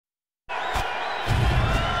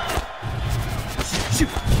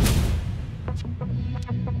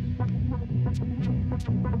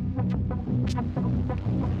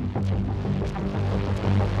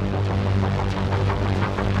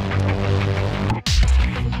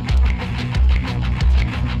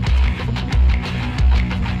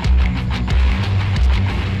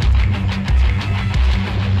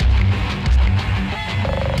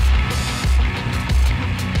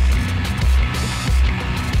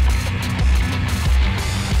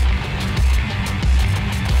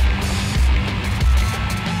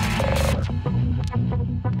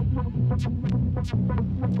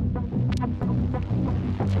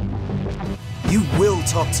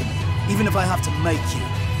talk to me, even if I have to make you.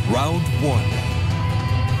 Round 1.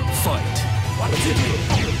 Fight.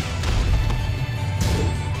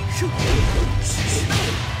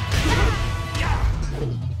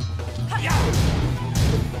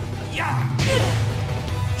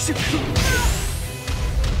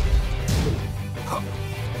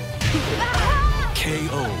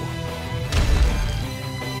 KO.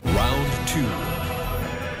 Round 2.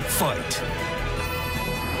 Fight.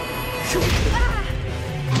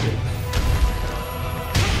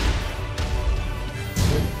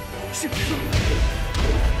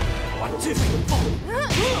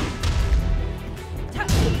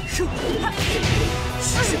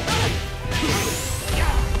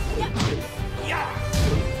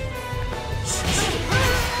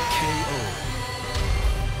 KO.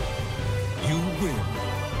 You win.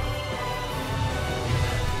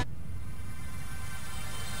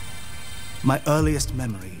 My earliest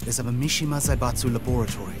memory is of a Mishima Zaibatsu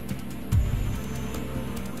laboratory.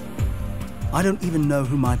 I don't even know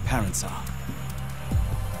who my parents are.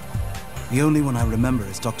 The only one I remember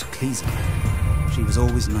is Dr. Kleeser. She was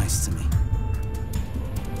always nice to me.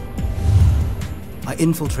 I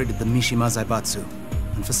infiltrated the Mishima Zaibatsu,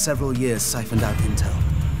 and for several years siphoned out intel.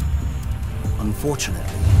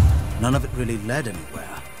 Unfortunately, none of it really led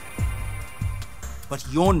anywhere. But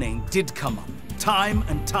your name did come up, time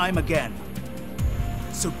and time again.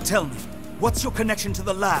 So tell me, what's your connection to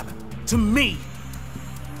the lab? To me?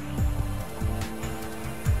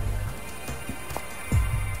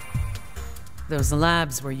 Those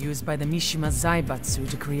labs were used by the Mishima Zaibatsu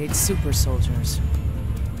to create super soldiers.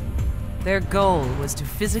 Their goal was to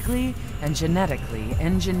physically and genetically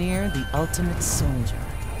engineer the ultimate soldier.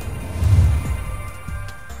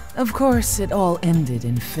 Of course, it all ended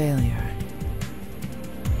in failure.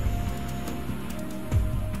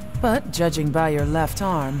 But judging by your left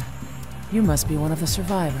arm, you must be one of the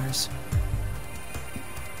survivors.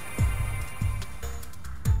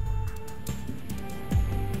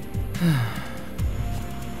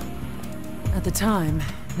 At the time,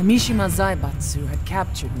 the Mishima Zaibatsu had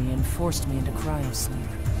captured me and forced me into cryosleep.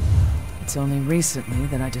 It's only recently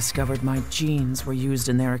that I discovered my genes were used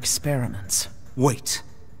in their experiments. Wait,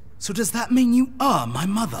 so does that mean you are my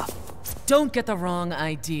mother? Don't get the wrong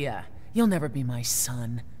idea. You'll never be my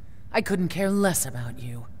son. I couldn't care less about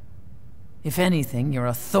you. If anything, you're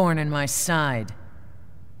a thorn in my side.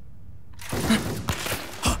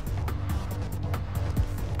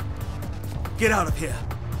 Get out of here.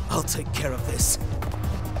 I'll take care of this.